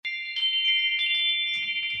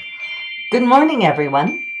Good morning,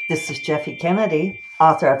 everyone. This is Jeffe Kennedy,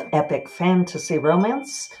 author of epic fantasy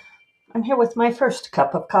romance. I'm here with my first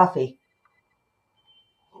cup of coffee.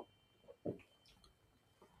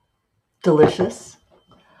 Delicious.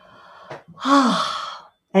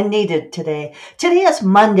 And needed today. Today is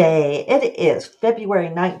Monday. It is February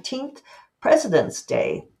 19th, President's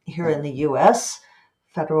Day here in the U.S.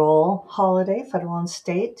 Federal holiday, federal and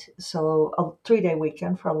state. So a 3-day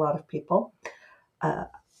weekend for a lot of people. Uh,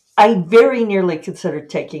 I very nearly considered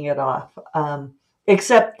taking it off,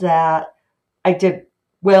 except that I did,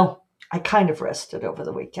 well, I kind of rested over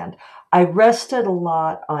the weekend. I rested a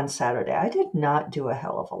lot on Saturday. I did not do a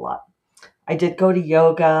hell of a lot. I did go to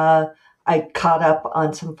yoga. I caught up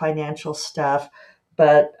on some financial stuff,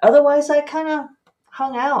 but otherwise I kind of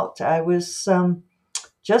hung out. I was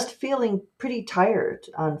just feeling pretty tired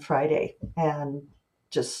on Friday and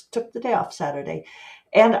just took the day off Saturday.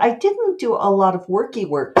 And I didn't do a lot of worky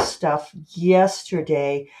work stuff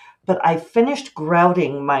yesterday, but I finished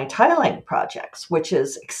grouting my tiling projects, which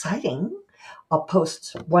is exciting. I'll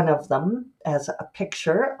post one of them as a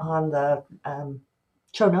picture on the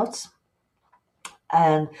show notes.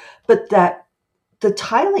 And but that the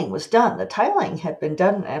tiling was done. The tiling had been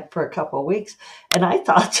done for a couple of weeks, and I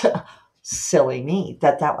thought, silly me,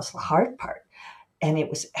 that was the hard part. And it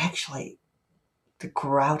was actually the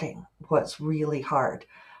grouting was really hard.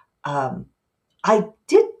 Um, I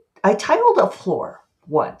did. I tiled a floor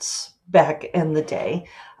once back in the day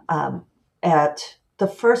at the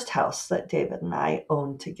first house that David and I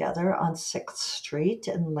owned together on 6th Street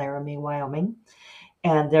in Laramie, Wyoming.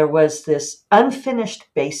 And there was this unfinished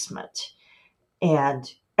basement.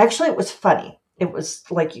 And actually, it was funny. It was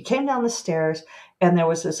like you came down the stairs, and there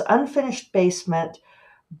was this unfinished basement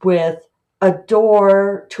with a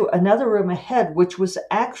door to another room ahead, which was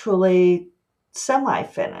actually semi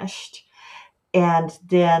finished. And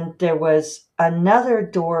then there was another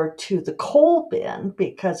door to the coal bin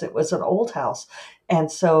because it was an old house.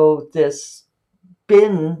 And so this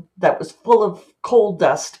bin that was full of coal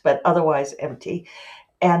dust, but otherwise empty.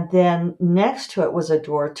 And then next to it was a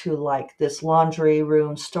door to like this laundry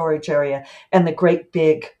room storage area and the great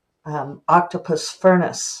big octopus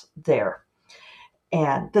furnace there.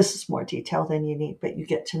 And this is more detail than you need, but you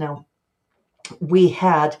get to know. We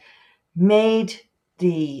had made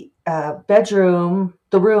the bedroom,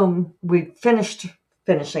 the room, we finished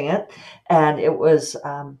finishing it, and it was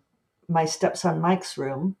my stepson Mike's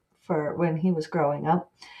room for when he was growing up.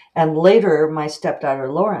 And later, my stepdaughter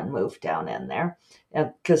Lauren moved down in there,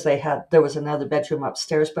 and because there was another bedroom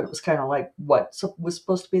upstairs, but it was kind of like what was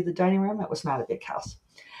supposed to be the dining room. It was not a big house.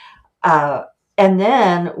 Uh, and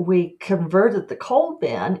then we converted the coal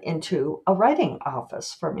bin into a writing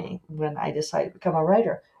office for me when I decided to become a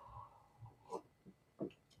writer.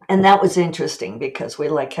 And that was interesting because we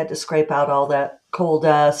like had to scrape out all that coal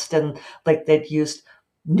dust, and like they'd used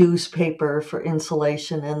newspaper for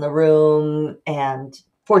insulation in the room. And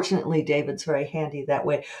fortunately, David's very handy that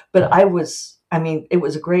way. But I mean, it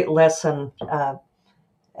was a great lesson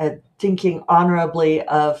thinking honorably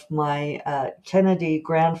of my Kennedy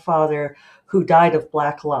grandfather who died of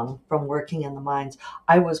black lung from working in the mines.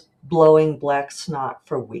 I was blowing black snot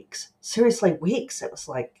for weeks. Seriously, weeks. It was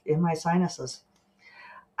like in my sinuses.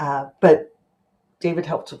 But David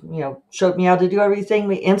helped, showed me how to do everything.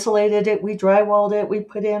 We insulated it, we drywalled it, we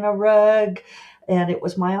put in a rug, and it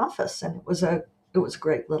was my office. And it was a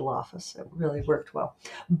great little office. It really worked well.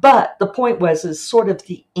 But the point is sort of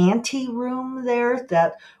the ante room there,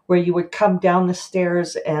 that where you would come down the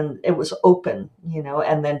stairs and it was open,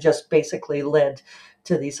 and then just basically led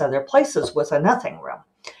to these other places, was a nothing room.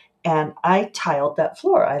 And I tiled that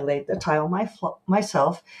floor. I laid the tile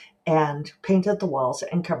myself and painted the walls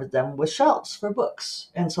and covered them with shelves for books.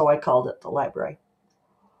 And so I called it the library.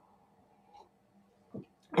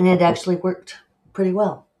 And it actually worked pretty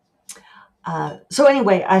well. So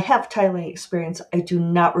anyway, I have tiling experience. I do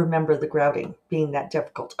not remember the grouting being that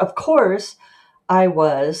difficult. Of course, I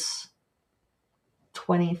was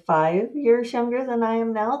 25 years younger than I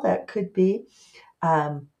am now. That could be.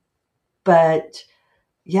 But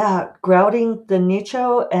yeah, grouting the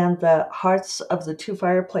nicho and the hearts of the two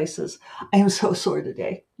fireplaces. I am so sore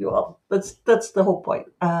today, you all. That's the whole point.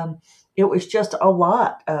 It was just a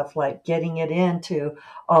lot of like getting it into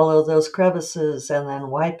all of those crevices and then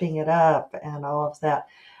wiping it up and all of that.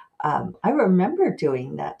 I remember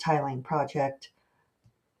doing that tiling project.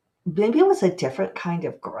 Maybe it was a different kind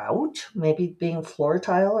of grout, maybe being floor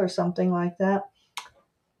tile or something like that.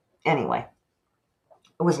 Anyway,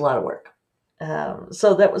 it was a lot of work.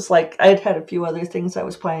 So that was like, I'd had a few other things I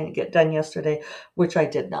was planning to get done yesterday, which I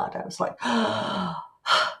did not. I was like,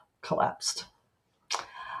 collapsed.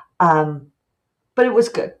 Um, but it was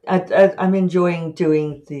good. I'm enjoying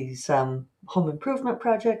doing these home improvement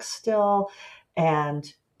projects still,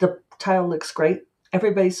 and the tile looks great.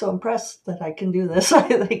 Everybody's so impressed that I can do this. I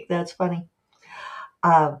think that's funny.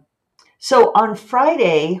 Um, so on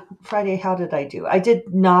Friday, how did I do? I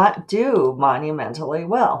did not do monumentally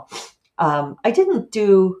well. I didn't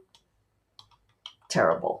do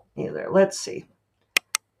terrible either. Let's see.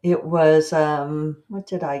 It was, what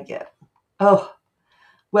did I get? Oh,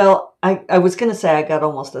 well, I was going to say I got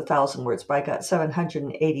almost 1,000 words, but I got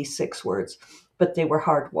 786 words, but they were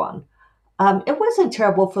hard won. It wasn't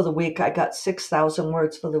terrible for the week. I got 6,000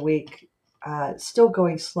 words for the week, still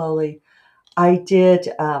going slowly. I did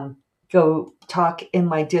go talk in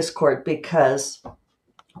my Discord because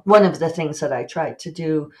one of the things that I tried to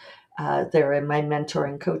do there in my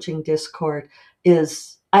mentoring coaching Discord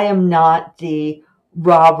is I am not the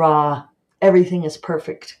rah, everything is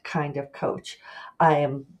perfect kind of coach. I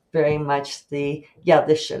am very much the, yeah,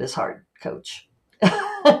 this shit is hard coach.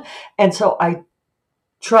 And so I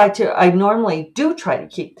normally do try to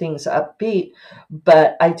keep things upbeat,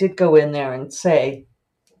 but I did go in there and say,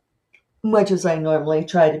 much as I normally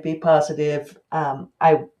try to be positive,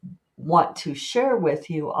 I want to share with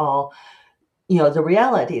you all, the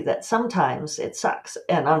reality that sometimes it sucks.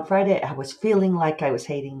 And on Friday, I was feeling like I was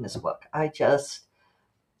hating this book. I just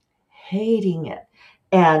hating it.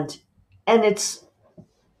 And it's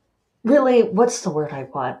really, what's the word I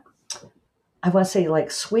want? I want to say like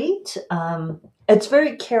sweet. It's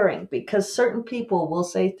very caring because certain people will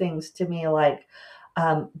say things to me like,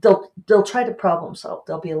 they'll try to problem solve.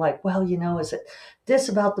 They'll be like, well, is it this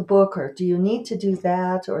about the book, or do you need to do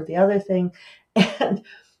that or the other thing? And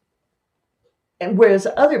and whereas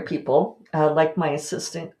other people, like my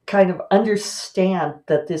assistant, kind of understand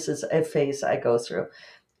that this is a phase I go through,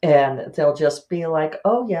 and they'll just be like,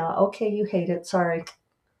 oh yeah, okay, you hate it, sorry.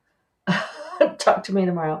 Talk to me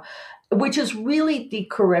tomorrow, which is really the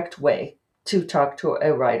correct way to talk to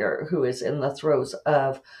a writer who is in the throes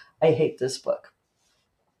of, I hate this book.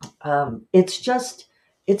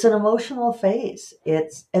 It's an emotional phase.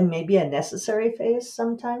 And maybe a necessary phase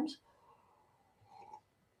sometimes.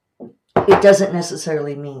 It doesn't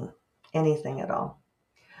necessarily mean anything at all.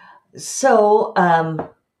 So,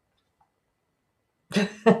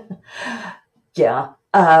 yeah,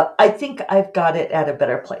 I think I've got it at a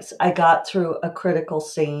better place. I got through a critical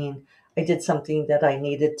scene. I did something that I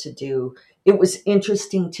needed to do. It was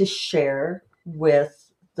interesting to share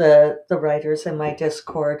with the writers in my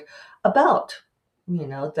Discord about,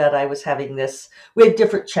 that I was having this. We have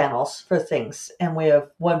different channels for things, and we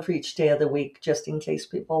have one for each day of the week, just in case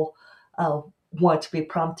people want to be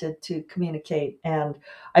prompted to communicate. And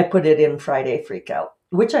I put it in Friday Freakout,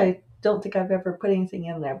 which I don't think I've ever put anything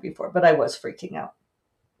in there before, but I was freaking out.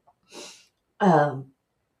 Um,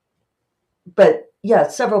 but yeah,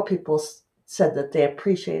 several people said that they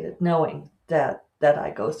appreciated knowing that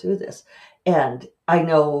I go through this, and I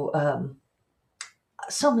know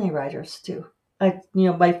so many writers too.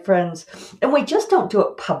 My friends, and we just don't do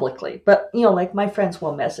it publicly, but like my friends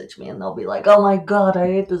will message me and they'll be like, "Oh my God, I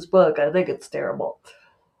hate this book. I think it's terrible."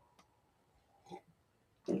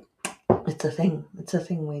 It's a thing. It's a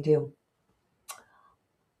thing we do.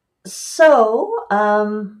 So,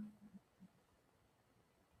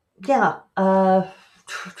 yeah,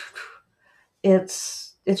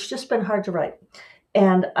 it's just been hard to write.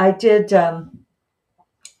 And I did,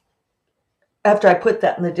 after I put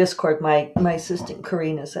that in the Discord, my assistant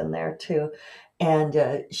Karina's in there too,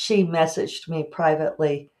 and she messaged me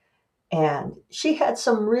privately, and she had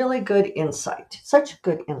some really good insight, such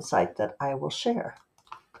good insight that I will share.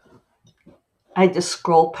 I just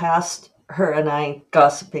scroll past her and I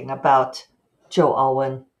gossiping about Joe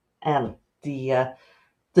Alwyn and the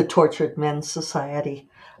Tortured Men's Society.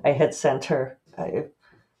 I had sent her a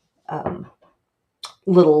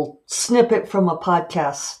little snippet from a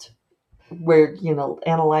podcast where,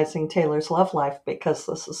 analyzing Taylor's love life, because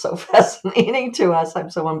this is so fascinating to us. I'm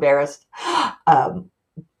so embarrassed. But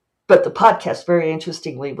the podcast, very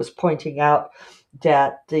interestingly, was pointing out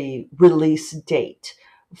that the release date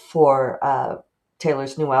for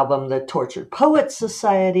Taylor's new album, The Tortured Poets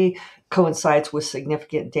Society, coincides with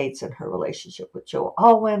significant dates in her relationship with Joe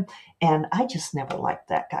Alwyn. And I just never liked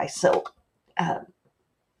that guy. So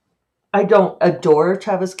I don't adore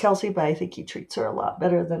Travis Kelce, but I think he treats her a lot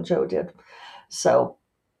better than Joe did. So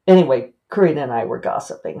anyway, Karina and I were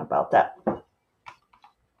gossiping about that.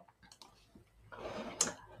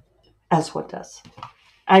 As one does.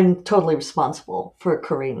 I'm totally responsible for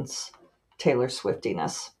Karina's Taylor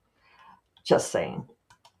Swiftiness. Just saying.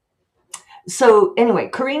 So anyway,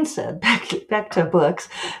 Corrine said, back to books,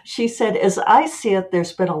 she said, as I see it,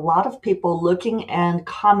 there's been a lot of people looking and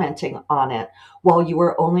commenting on it while you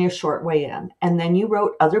were only a short way in. And then you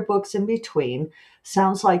wrote other books in between.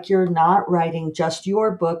 Sounds like you're not writing just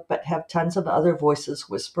your book, but have tons of other voices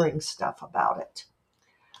whispering stuff about it.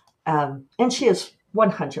 And she is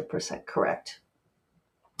 100% correct.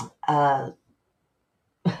 Uh,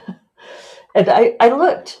 And I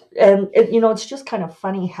looked, and it's just kind of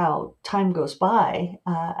funny how time goes by,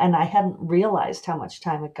 and I hadn't realized how much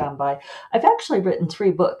time had gone by. I've actually written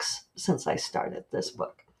 3 books since I started this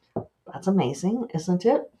book. That's amazing, isn't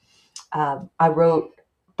it? I wrote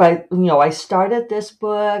I started this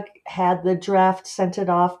book, had the draft, sent it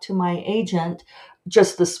off to my agent,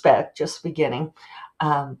 just the spec, just beginning.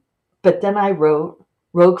 Um, but then I wrote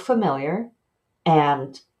Rogue Familiar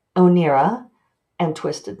and Onira and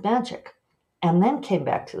Twisted Magic, and then came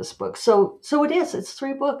back to this book. So it's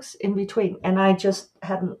 3 books in between, and I just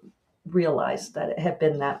hadn't realized that it had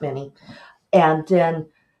been that many. And then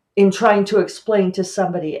in trying to explain to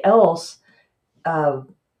somebody else, or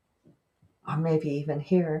maybe even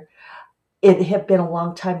here, it had been a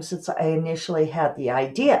long time since I initially had the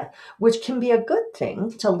idea, which can be a good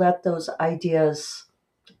thing to let those ideas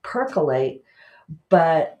percolate.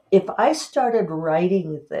 But if I started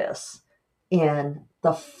writing this in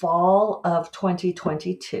the fall of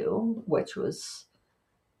 2022,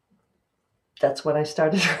 that's when I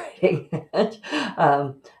started writing it.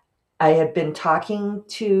 I had been talking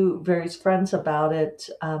to various friends about it,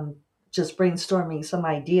 just brainstorming some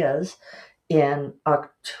ideas in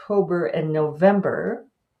October and November,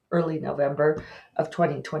 early November of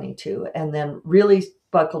 2022, and then really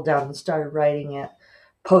buckled down and started writing it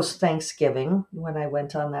post Thanksgiving when I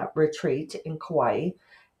went on that retreat in Kauai.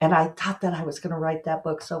 And I thought that I was going to write that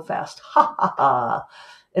book so fast. Ha ha ha.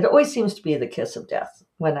 It always seems to be the kiss of death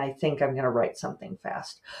when I think I'm going to write something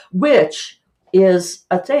fast, which is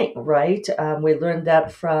a thing, right? We learned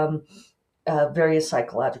that from various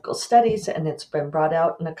psychological studies, and it's been brought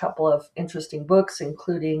out in a couple of interesting books,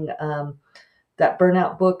 including that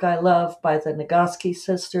burnout book I love by the Nagoski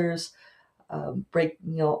sisters,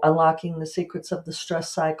 Unlocking the Secrets of the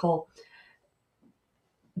Stress Cycle.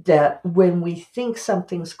 That when we think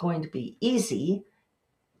something's going to be easy,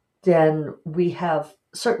 then we have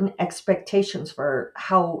certain expectations for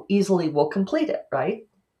how easily we'll complete it, right?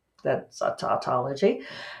 That's a tautology.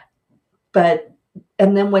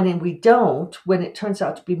 And then when we don't, when it turns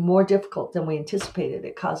out to be more difficult than we anticipated,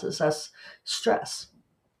 it causes us stress.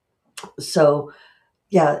 So,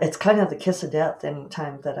 yeah, it's kind of the kiss of death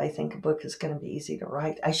anytime that I think a book is going to be easy to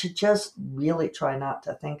write. I should just really try not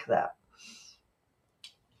to think that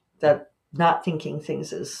not thinking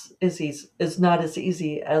things is not as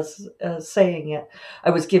easy as saying it.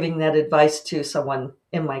 I was giving that advice to someone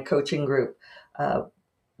in my coaching group,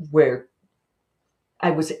 where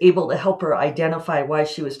I was able to help her identify why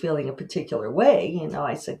she was feeling a particular way.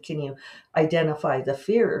 I said, "Can you identify the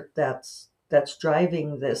fear that's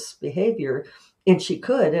driving this behavior?" And she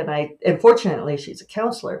could. And fortunately, she's a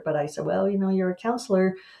counselor. But I said, "Well, you're a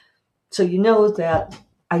counselor, so you know that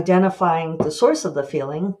identifying the source of the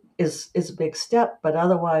feeling is a big step. But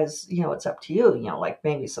otherwise, it's up to you. Like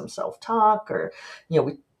maybe some self-talk or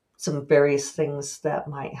some various things that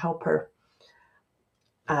might help her."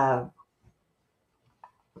 I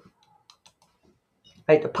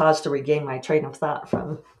had to pause to regain my train of thought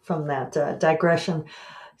from that digression.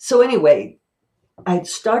 So anyway, I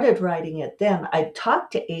started writing it then. I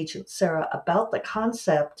talked to Agent Sarah about the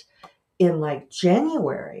concept in like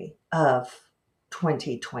January of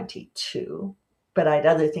 2022, but I had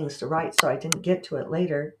other things to write, so I didn't get to it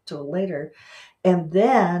till later. And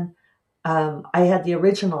then I had the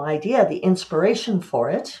original idea, the inspiration for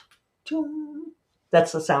it.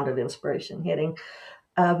 That's the sound of inspiration hitting.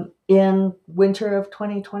 In winter of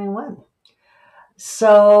 2021.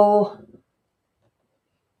 So,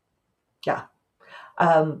 yeah,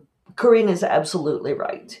 Corrine is absolutely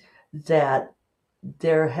right that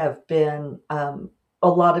there have been a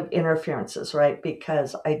lot of interferences, right?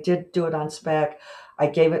 Because I did do it on spec. I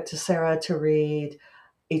gave it to Sarah to read,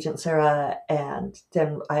 Agent Sarah, and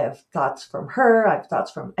then I have thoughts from her. I have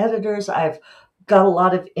thoughts from editors. I've got a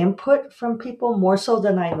lot of input from people, more so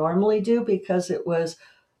than I normally do, because it was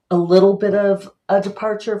a little bit of a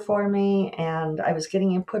departure for me, and I was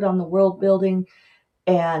getting input on the world building,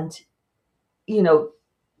 and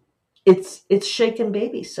it's shaken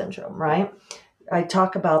baby syndrome, right? I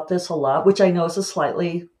talk about this a lot, which I know is a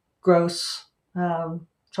slightly gross,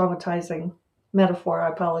 traumatizing metaphor. I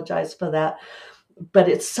apologize for that, but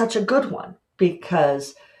it's such a good one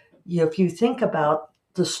because if you think about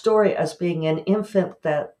the story as being an infant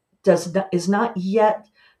that is not yet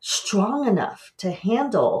strong enough to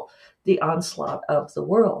handle the onslaught of the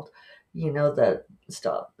world. The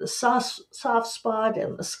stuff, the soft spot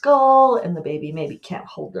and the skull, and the baby maybe can't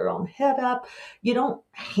hold their own head up. You don't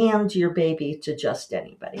hand your baby to just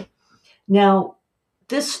anybody. Now,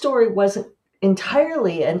 this story wasn't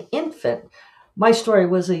entirely an infant. My story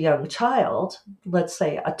was a young child, let's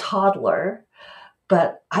say a toddler,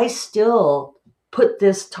 but I still put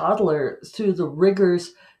this toddler through the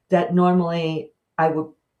rigors that normally I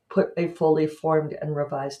would put a fully formed and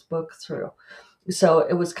revised book through. So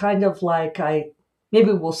it was kind of like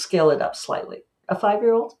maybe we'll scale it up slightly. A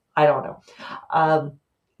 5-year-old? I don't know.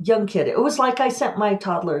 Young kid. It was like I sent my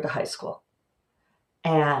toddler to high school.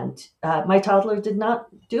 And my toddler did not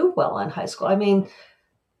do well in high school. I mean,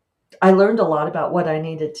 I learned a lot about what I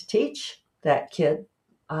needed to teach that kid.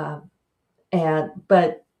 But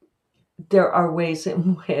there are ways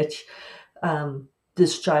in which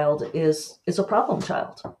this child is a problem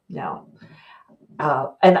child now.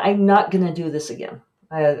 And I'm not going to do this again.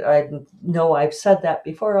 I know I've said that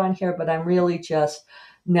before on here, but I'm really just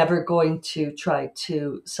never going to try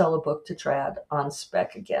to sell a book to trad on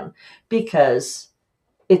spec again, because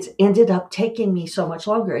it's ended up taking me so much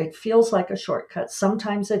longer. It feels like a shortcut.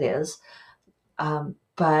 Sometimes it is,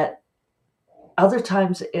 but other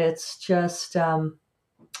times it's just,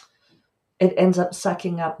 it ends up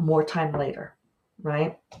sucking up more time later,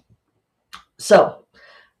 right? So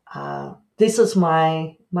this is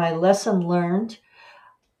my lesson learned.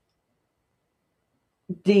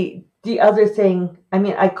 The other thing, I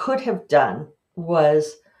mean, I could have done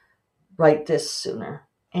was write this sooner,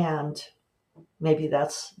 and maybe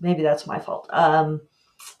that's my fault. I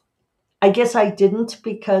guess I didn't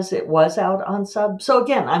because it was out on sub. So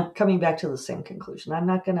again, I'm coming back to the same conclusion. I'm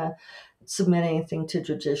not going to submit anything to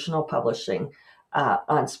traditional publishing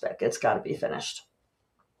on spec. It's got to be finished.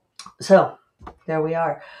 So there we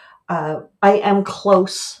are. I am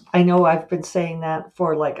close. I know I've been saying that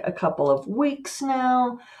for like a couple of weeks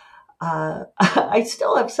now. I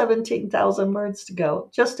still have 17,000 words to go,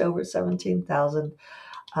 just over 17,000.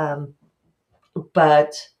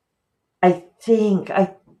 But I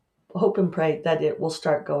hope and pray that it will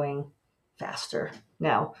start going faster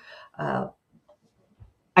now.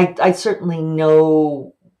 I certainly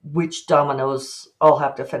know which dominoes I'll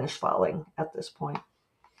have to finish falling at this point.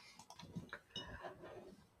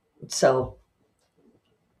 So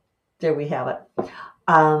there we have it.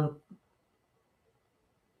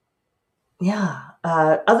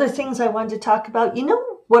 Other things I wanted to talk about. You know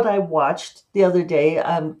what I watched the other day,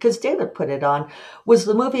 because David put it on, was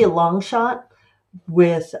the movie Long Shot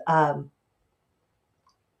with Seth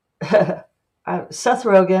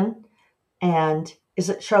Rogen and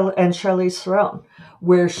Charlize Theron,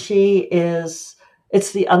 where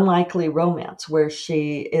it's the unlikely romance, where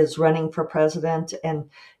she is running for president and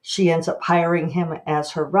she ends up hiring him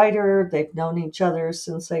as her writer. They've known each other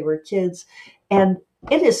since they were kids. And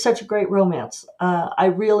it is such a great romance. I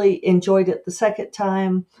really enjoyed it the second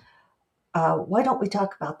time. Why don't we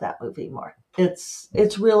talk about that movie more?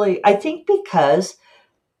 It's really, I think, because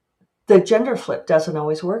the gender flip doesn't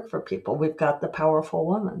always work for people. We've got the powerful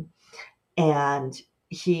woman, and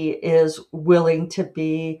he is willing to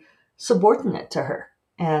be subordinate to her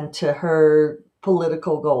and to her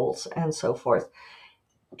political goals and so forth.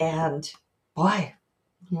 And boy,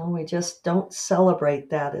 we just don't celebrate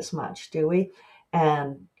that as much, do we?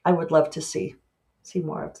 And I would love to see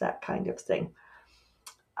more of that kind of thing.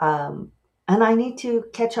 And I need to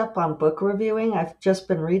catch up on book reviewing. I've just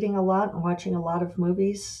been reading a lot and watching a lot of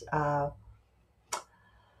movies,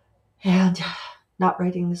 and not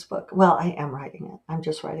writing this book. Well, I am writing it. I'm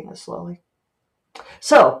just writing it slowly.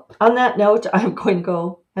 So on that note, I'm going to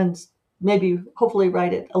go and hopefully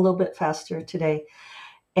write it a little bit faster today.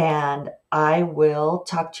 And I will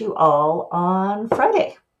talk to you all on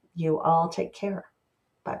Friday. You all take care.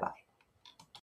 Bye-bye.